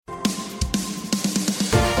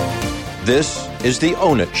This is the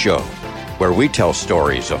Own It Show, where we tell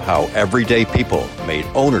stories of how everyday people made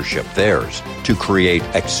ownership theirs to create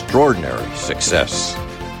extraordinary success.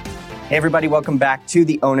 Hey everybody, welcome back to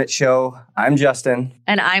the Own It Show. I'm Justin.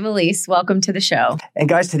 And I'm Elise. Welcome to the show. And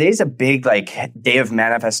guys, today's a big day of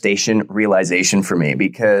manifestation realization for me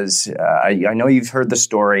because I know you've heard the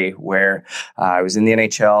story where I was in the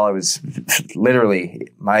NHL. I was literally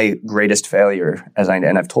my greatest failure,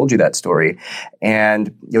 and I've told you that story.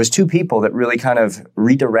 And it was two people that really kind of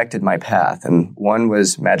redirected my path. And one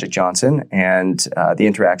was Magic Johnson and the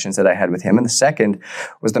interactions that I had with him. And the second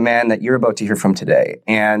was the man that you're about to hear from today.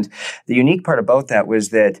 And the unique part about that was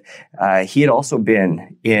that he had also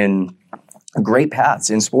been in great paths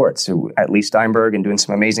in sports, at Lee Steinberg, and doing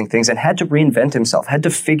some amazing things, and had to reinvent himself, had to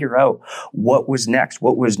figure out what was next,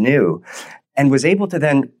 what was new, and was able to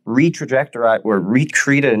then recreate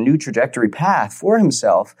a new trajectory path for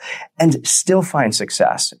himself and still find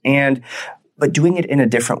success. But doing it in a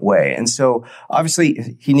different way. And so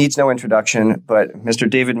obviously he needs no introduction, but Mr.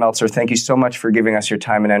 David Meltzer, thank you so much for giving us your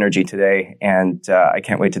time and energy today. And I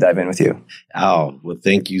can't wait to dive in with you. Oh, well,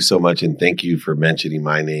 thank you so much. And thank you for mentioning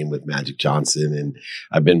my name with Magic Johnson. And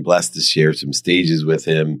I've been blessed to share some stages with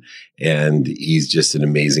him. And he's just an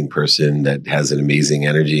amazing person that has an amazing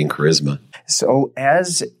energy and charisma. So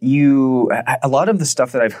a lot of the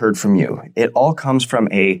stuff that I've heard from you, it all comes from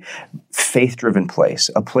a faith-driven place,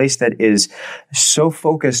 a place that is so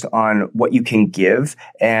focused on what you can give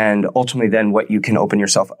and ultimately then what you can open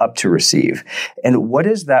yourself up to receive. And what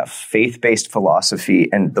is that faith-based philosophy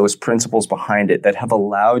and those principles behind it that have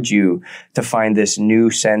allowed you to find this new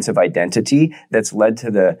sense of identity that's led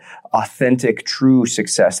to the authentic, true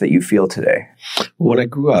success that you feel today? When I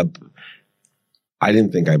grew up, I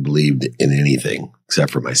didn't think I believed in anything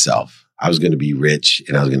except for myself. I was going to be rich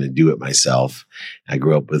and I was going to do it myself. I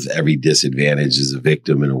grew up with every disadvantage as a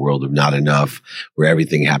victim in a world of not enough, where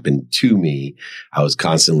everything happened to me. I was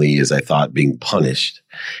constantly, as I thought, being punished.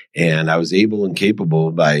 And I was able and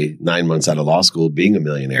capable by 9 months out of law school being a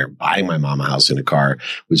millionaire, buying my mom a house and a car,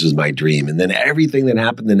 which was my dream. And then everything that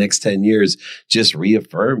happened the next 10 years just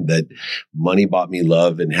reaffirmed that money bought me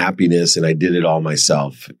love and happiness, and I did it all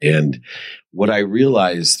myself. And what I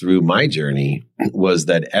realized through my journey was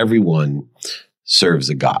that everyone serves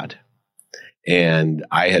a God. And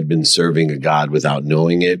I had been serving a God without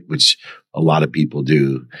knowing it, which a lot of people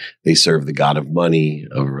do. They serve the God of money,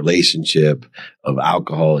 of a relationship, of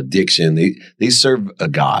alcohol addiction. They serve a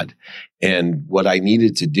God. And what I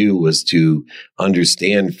needed to do was to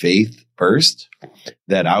understand faith first,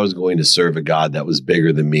 that I was going to serve a God that was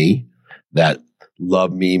bigger than me, that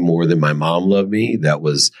loved me more than my mom loved me, that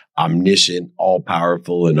was omniscient,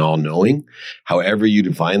 all-powerful, and all-knowing. However you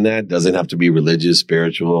define that, doesn't have to be religious,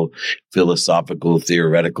 spiritual, philosophical,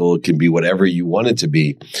 theoretical. It can be whatever you want it to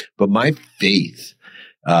be. But my faith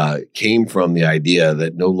came from the idea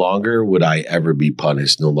that no longer would I ever be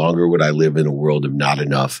punished. No longer would I live in a world of not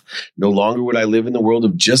enough. No longer would I live in the world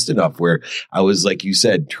of just enough, where I was, like you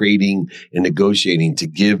said, trading and negotiating to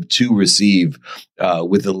give, to receive,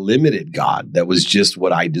 with a limited God that was just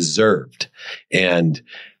what I deserved. And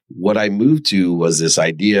what I moved to was this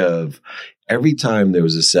idea of every time there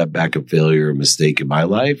was a setback, a failure, a mistake in my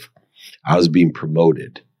life, I was being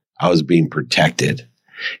promoted. I was being protected.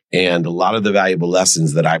 And a lot of the valuable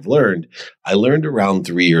lessons that I learned around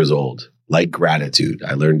 3 years old, like gratitude.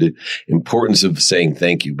 I learned the importance of saying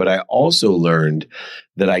thank you, but I also learned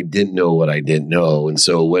that I didn't know what I didn't know. And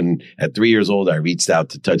so when at 3 years old, I reached out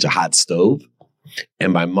to touch a hot stove,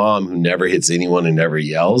 and my mom, who never hits anyone and never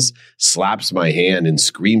yells, slaps my hand and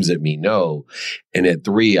screams at me, no. And at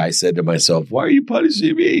 3, I said to myself, why are you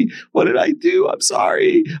punishing me? What did I do? I'm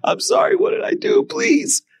sorry. What did I do?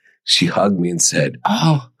 Please. She hugged me and said,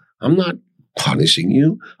 oh, I'm not punishing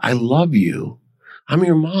you. I love you. I'm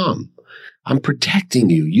your mom. I'm protecting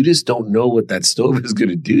you. You just don't know what that stove is going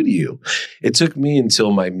to do to you. It took me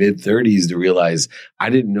until my mid-30s to realize I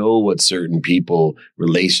didn't know what certain people,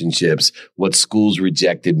 relationships, what schools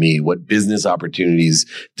rejected me, what business opportunities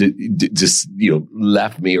just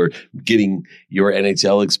left me, or getting your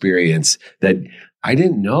NHL experience, that I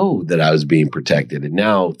didn't know that I was being protected. And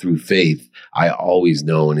now through faith, I always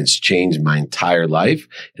know, and it's changed my entire life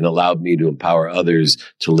and allowed me to empower others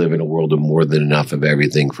to live in a world of more than enough of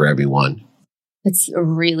everything for everyone. It's a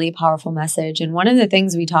really powerful message. And one of the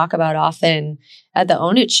things we talk about often at the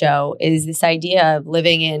Own It Show is this idea of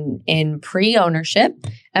living in pre-ownership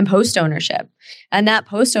and post ownership. And that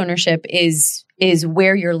post ownership is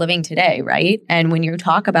where you're living today, right? And when you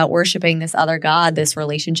talk about worshiping this other God, this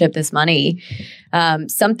relationship, this money,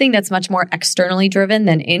 something that's much more externally driven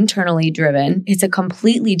than internally driven, it's a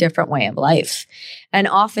completely different way of life. And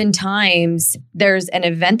oftentimes there's an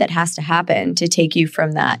event that has to happen to take you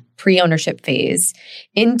from that pre-ownership phase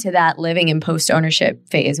into that living in post-ownership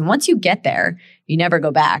phase. And once you get there, you never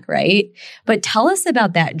go back, right? But tell us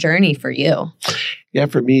about that journey for you. Yeah,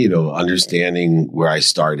 for me, understanding where I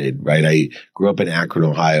started, right? I grew up in Akron,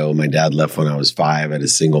 Ohio. My dad left when I was 5. I had a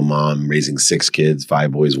single mom, raising 6 kids,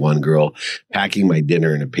 5 boys, 1 girl, packing my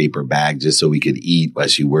dinner in a paper bag just so we could eat while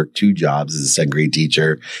she worked 2 jobs as a 2nd grade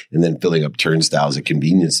teacher and then filling up turnstiles at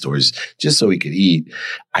convenience stores just so we could eat.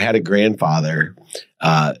 I had a grandfather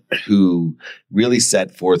who really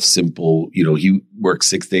set forth simple, he worked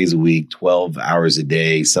 6 days a week, 12 hours a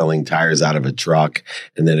day, selling tires out of a truck,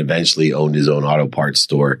 and then eventually owned his own auto parts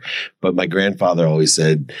store. But my grandfather always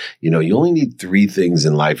said, you only need 3 things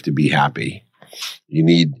in life to be happy. You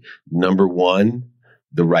need, number 1,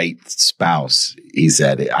 the right spouse. He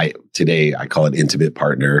said, today I call it intimate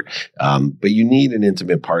partner. But you need an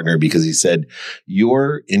intimate partner because he said,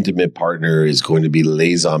 your intimate partner is going to be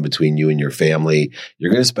liaison between you and your family.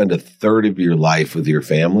 You're going to spend a third of your life with your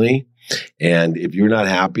family. And if you're not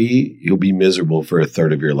happy, you'll be miserable for a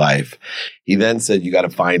third of your life. He then said, you got to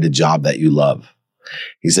find a job that you love.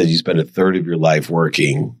 He said, you spend a third of your life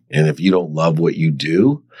working, and if you don't love what you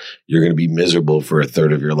do, you're going to be miserable for a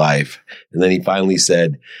third of your life. And then he finally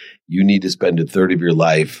said, you need to spend a third of your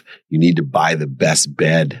life. You need to buy the best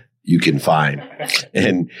bed you can find.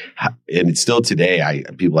 And it's still today,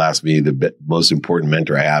 people ask me the most important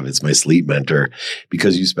mentor I have. It's my sleep mentor,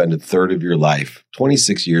 because you spend a third of your life,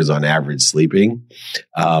 26 years on average, sleeping.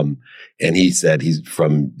 And he said, he's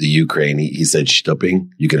from the Ukraine. He said, shtuping.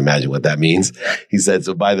 You can imagine what that means. He said,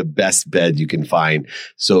 so buy the best bed you can find.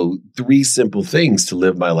 So 3 simple things to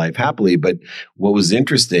live my life happily. But what was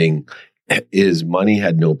interesting is money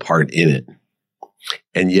had no part in it.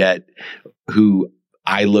 And yet who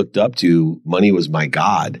I looked up to, money was my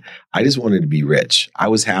God. I just wanted to be rich. I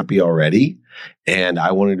was happy already. And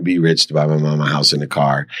I wanted to be rich to buy my mom a house and a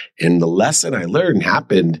car. And the lesson I learned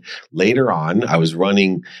happened later on.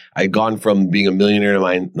 I'd gone from being a millionaire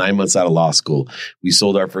to 9 months out of law school. We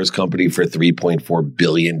sold our first company for $3.4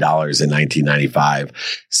 billion in 1995.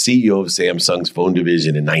 CEO of Samsung's phone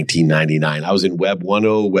division in 1999. I was in Web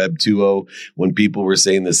 1.0, Web 2.0, when people were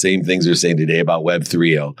saying the same things they're saying today about Web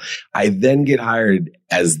 3.0. I then get hired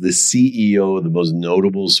as the CEO of the most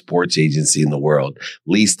notable sports agency in the world,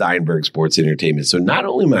 Lee Steinberg Sports Entertainment. So not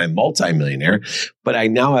only am I a multimillionaire, but I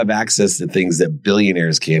now have access to things that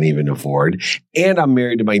billionaires can't even afford. And I'm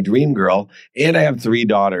married to my dream girl. And I have 3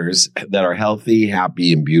 daughters that are healthy,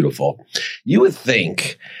 happy, and beautiful. You would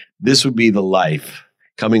think this would be the life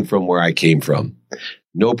coming from where I came from.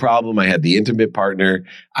 No problem. I had the intimate partner.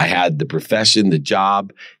 I had the profession, the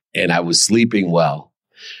job, and I was sleeping well.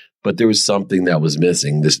 But there was something that was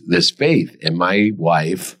missing, this faith. And my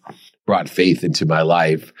wife brought faith into my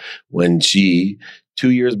life when she,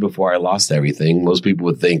 2 years before I lost everything, most people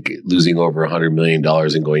would think losing over $100 million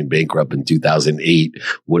and going bankrupt in 2008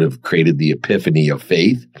 would have created the epiphany of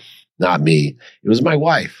faith. Not me. It was my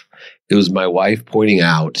wife. It was my wife pointing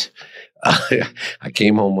out. I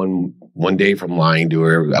came home one day from lying to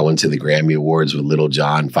her. I went to the Grammy Awards with Little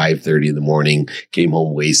John, 5:30 in the morning, came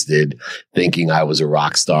home wasted, thinking I was a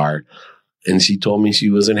rock star. And she told me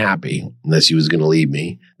she wasn't happy and that she was going to leave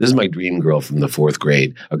me. This is my dream girl from the 4th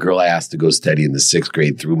grade, a girl I asked to go study in the 6th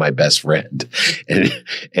grade through my best friend.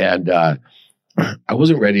 And I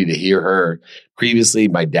wasn't ready to hear her. Previously,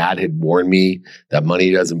 my dad had warned me that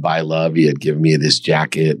money doesn't buy love. He had given me this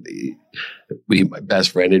jacket. My best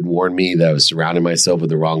friend had warned me that I was surrounding myself with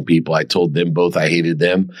the wrong people. I told them both I hated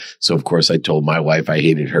them. So, of course, I told my wife I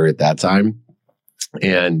hated her at that time.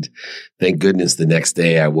 And thank goodness the next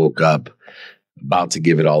day I woke up about to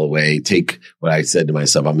give it all away. Take what I said to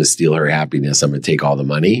myself, I'm going to steal her happiness. I'm going to take all the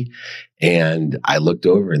money. And I looked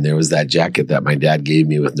over and there was that jacket that my dad gave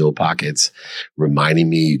me with no pockets, reminding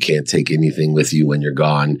me you can't take anything with you when you're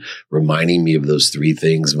gone, reminding me of those 3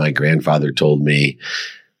 things my grandfather told me.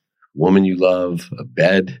 Woman you love, a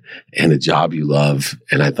bed, and a job you love.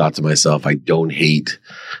 And I thought to myself, I don't hate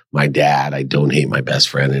my dad. I don't hate my best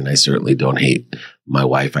friend. And I certainly don't hate my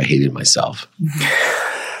wife. I hated myself.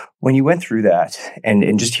 When you went through that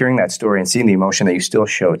and just hearing that story and seeing the emotion that you still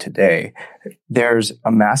show today, there's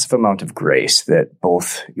a massive amount of grace that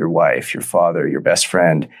both your wife, your father, your best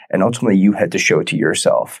friend, and ultimately you had to show to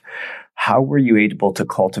yourself. How were you able to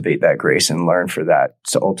cultivate that grace and learn for that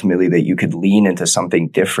so ultimately that you could lean into something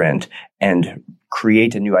different and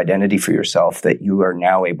create a new identity for yourself that you are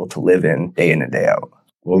now able to live in and day out?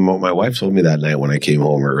 Well, my wife told me that night when I came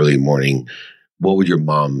home early morning, what would your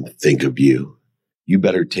mom think of you? You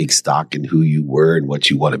better take stock in who you were and what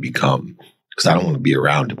you want to become, because I don't want to be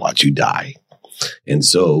around to watch you die. And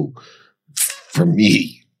so for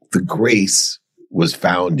me, the grace was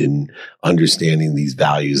found in understanding these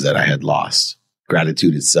values that I had lost.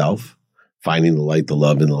 Gratitude itself, finding the light, the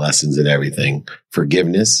love, and the lessons in everything.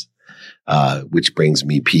 Forgiveness, which brings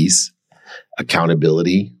me peace.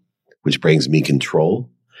 Accountability, which brings me control.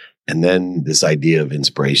 And then this idea of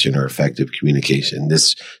inspiration or effective communication,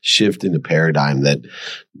 this shift in the paradigm that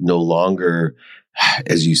no longer,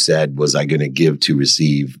 as you said, was I going to give to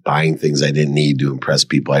receive, buying things I didn't need to impress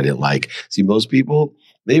people I didn't like. See, most people,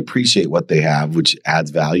 they appreciate what they have, which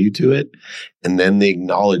adds value to it. And then they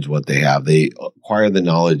acknowledge what they have. They acquire the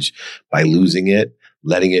knowledge by losing it,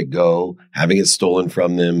 letting it go, having it stolen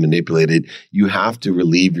from them, manipulated. You have to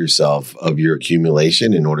relieve yourself of your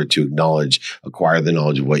accumulation in order to acquire the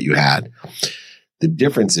knowledge of what you had. The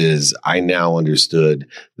difference is I now understood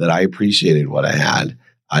that I appreciated what I had.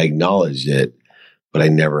 I acknowledged it, but I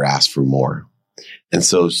never asked for more. And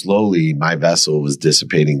so slowly my vessel was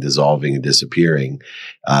dissipating, dissolving, and disappearing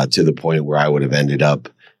to the point where I would have ended up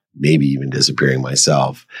maybe even disappearing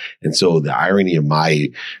myself. And so the irony of my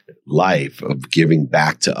life of giving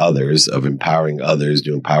back to others, of empowering others,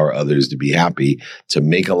 to empower others to be happy, to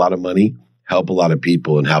make a lot of money, help a lot of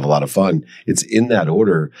people, and have a lot of fun. It's in that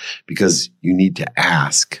order because you need to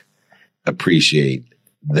ask, appreciate,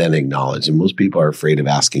 then acknowledge. And most people are afraid of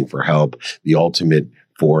asking for help. The ultimate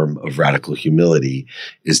form of radical humility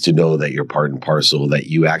is to know that you're part and parcel, that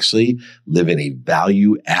you actually live in a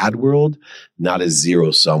value add world, not a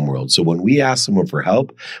zero sum world. So when we ask someone for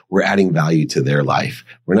help, we're adding value to their life.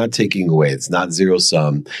 We're not taking away. It's not zero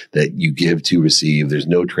sum that you give to receive. There's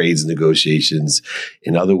no trades and negotiations.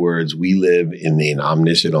 In other words, we live in an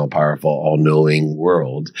omniscient, all powerful, all knowing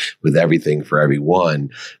world with everything for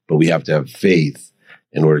everyone, but we have to have faith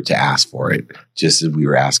in order to ask for it, just as we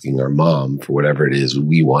were asking our mom for whatever it is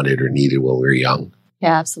we wanted or needed when we were young.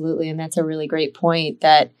 Yeah, absolutely. And that's a really great point,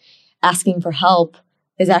 that asking for help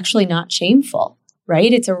is actually not shameful,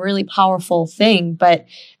 right? It's a really powerful thing, but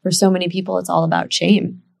for so many people, it's all about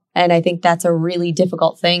shame. And I think that's a really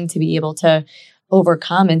difficult thing to be able to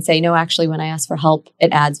overcome and say, no, actually, when I ask for help,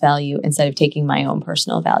 it adds value instead of taking my own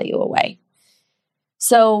personal value away.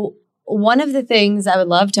 So one of the things I would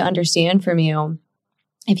love to understand from you,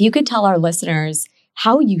 if you could tell our listeners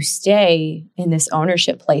how you stay in this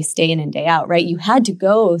ownership place day in and day out, right? You had to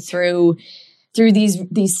go through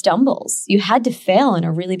these stumbles. You had to fail in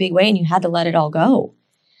a really big way and you had to let it all go.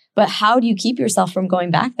 But how do you keep yourself from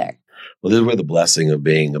going back there? Well, this is where the blessing of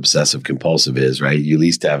being obsessive compulsive is, right? You at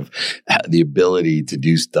least have the ability to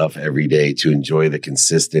do stuff every day, to enjoy the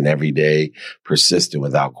consistent, everyday, persistent,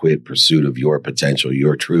 without quit pursuit of your potential,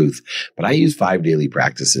 your truth. But I use 5 daily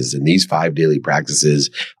practices, and these 5 daily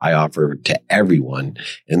practices I offer to everyone,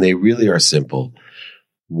 and they really are simple.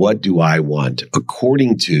 What do I want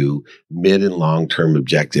according to mid and long-term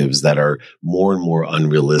objectives that are more and more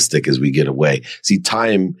unrealistic as we get away? See,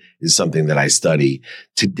 time is something that I study.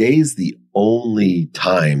 Today's the only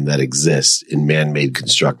time that exists in man-made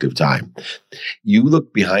constructive time. You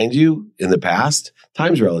look behind you in the past,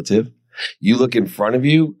 time's relative. You look in front of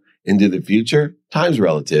you into the future, time's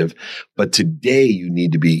relative. But today you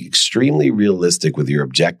need to be extremely realistic with your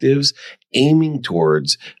objectives, aiming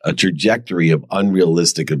towards a trajectory of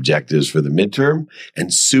unrealistic objectives for the midterm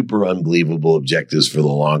and super unbelievable objectives for the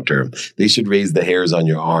long term. They should raise the hairs on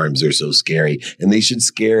your arms. They're so scary. And they should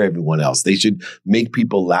scare everyone else. They should make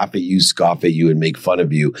people laugh at you, scoff at you, and make fun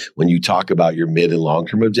of you when you talk about your mid and long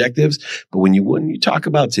term objectives. But when you talk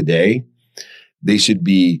about today, they should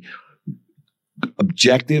be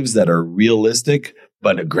objectives that are realistic,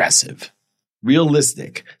 but aggressive.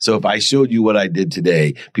 Realistic. So if I showed you what I did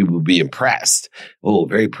today, people would be impressed. Oh,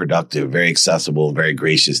 very productive, very accessible, and very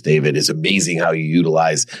gracious, David. It's amazing how you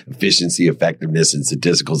utilize efficiency, effectiveness, and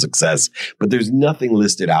statistical success. But there's nothing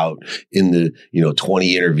listed out in the,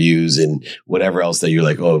 20 interviews and whatever else that you're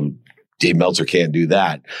like, oh, Dave Meltzer can't do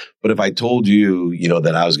that. But if I told you,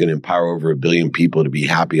 that I was going to empower over 1 billion people to be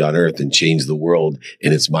happy on earth and change the world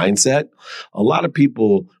in its mindset, a lot of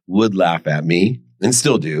people would laugh at me and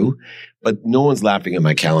still do, but no one's laughing at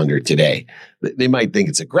my calendar today. They might think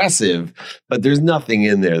it's aggressive, but there's nothing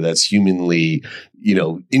in there that's humanly,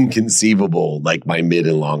 inconceivable like my mid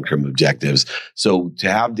and long-term objectives. So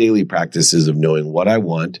to have daily practices of knowing what I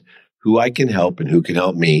want, who I can help and who can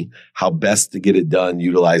help me, how best to get it done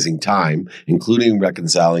utilizing time, including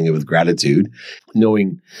reconciling it with gratitude,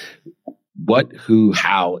 knowing what, who,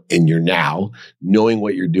 how, and your now, knowing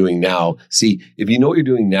what you're doing now. See, if you know what you're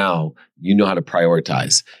doing now, you know how to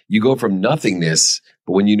prioritize. You go from nothingness,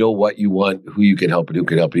 but when you know what you want, who you can help and who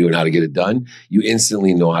can help you and how to get it done, you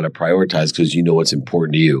instantly know how to prioritize because you know what's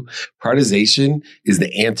important to you. Prioritization is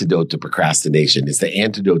the antidote to procrastination. It's the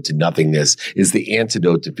antidote to nothingness. It's the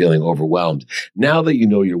antidote to feeling overwhelmed. Now that you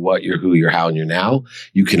know your what, your who, your how, and your now,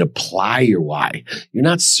 you can apply your why. You're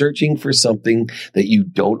not searching for something that you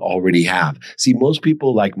don't already have. See, most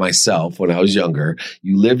people like myself, when I was younger,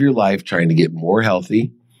 you live your life trying to get more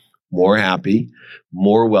healthy, more happy,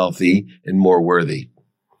 more wealthy, and more worthy.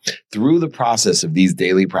 Through the process of these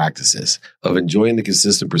daily practices of enjoying the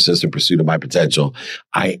consistent, persistent pursuit of my potential,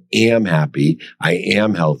 I am happy, I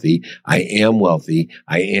am healthy, I am wealthy,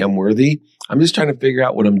 I am worthy. I'm just trying to figure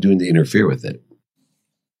out what I'm doing to interfere with it.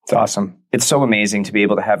 It's awesome. It's so amazing to be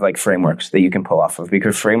able to have like frameworks that you can pull off of,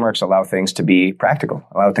 because frameworks allow things to be practical,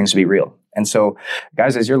 allow things to be real. And so,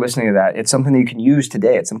 guys, as you're listening to that, it's something that you can use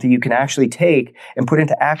today. It's something you can actually take and put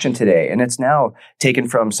into action today. And it's now taken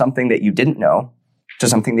from something that you didn't know to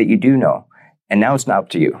something that you do know. And now it's not up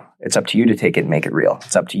to you. It's up to you to take it and make it real.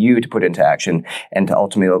 It's up to you to put it into action and to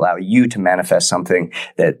ultimately allow you to manifest something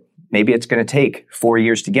that maybe it's going to take 4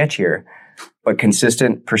 years to get here, but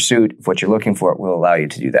consistent pursuit of what you're looking for will allow you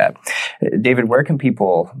to do that. David, where can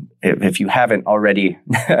people, if you haven't already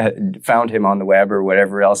found him on the web or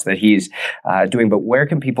whatever else that he's doing, but where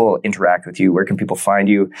can people interact with you? Where can people find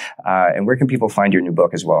you? And where can people find your new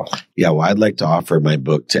book as well? Yeah, well, I'd like to offer my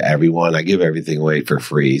book to everyone. I give everything away for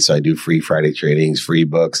free. So I do free Friday trainings, free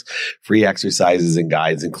books, free exercises and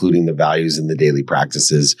guides, including the values and the daily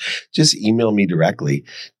practices. Just email me directly,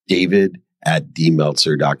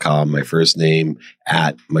 david@dmeltzer.com. My first name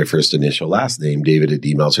at my first initial last name,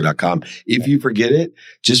 david@dmeltzer.com. If you forget it,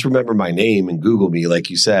 just remember my name and Google me. Like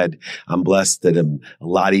you said, I'm blessed that I'm a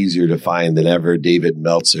lot easier to find than ever, David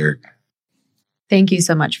Meltzer. Thank you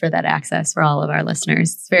so much for that access for all of our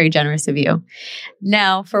listeners. It's very generous of you.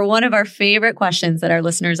 Now, for one of our favorite questions that our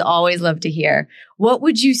listeners always love to hear, what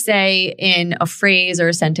would you say in a phrase or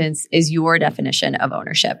a sentence is your definition of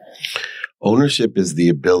ownership? Ownership is the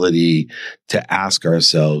ability to ask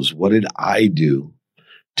ourselves, what did I do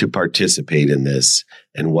to participate in this?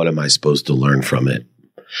 And what am I supposed to learn from it?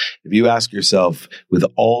 If you ask yourself, with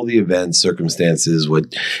all the events, circumstances,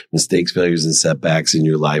 what mistakes, failures, and setbacks in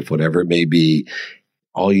your life, whatever it may be,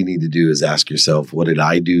 all you need to do is ask yourself, what did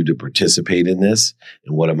I do to participate in this?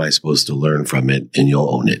 And what am I supposed to learn from it? And you'll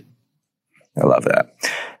own it. I love that.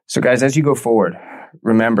 So guys, as you go forward,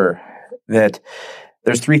 remember that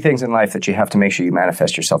there's 3 things in life that you have to make sure you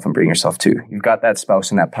manifest yourself and bring yourself to. You've got that spouse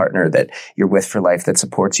and that partner that you're with for life, that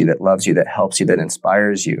supports you, that loves you, that helps you, that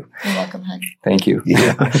inspires you. You're welcome, hon. Thank you.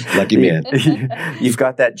 Yeah, lucky man. You've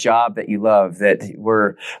got that job that you love, that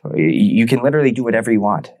you can literally do whatever you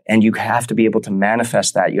want. And you have to be able to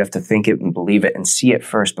manifest that. You have to think it and believe it and see it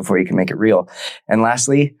first before you can make it real. And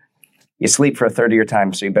lastly, you sleep for a third of your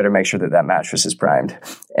time, so you better make sure that that mattress is primed.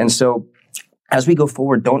 And so as we go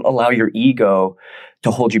forward, don't allow your ego to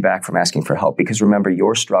hold you back from asking for help, because remember,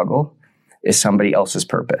 your struggle is somebody else's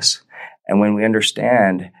purpose. And when we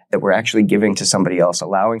understand that we're actually giving to somebody else,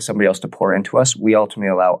 allowing somebody else to pour into us, we ultimately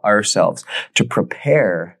allow ourselves to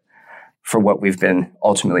prepare for what we've been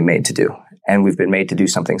ultimately made to do. And we've been made to do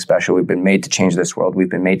something special. We've been made to change this world. We've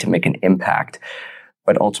been made to make an impact.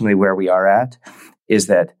 But ultimately where we are at is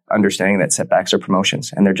that understanding that setbacks are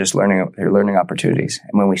promotions, and they're learning opportunities.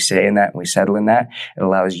 And when we stay in that and we settle in that, it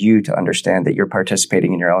allows you to understand that you're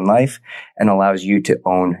participating in your own life and allows you to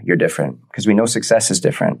own your different, because we know success is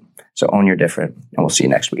different. So own your different, and we'll see you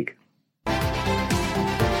next week.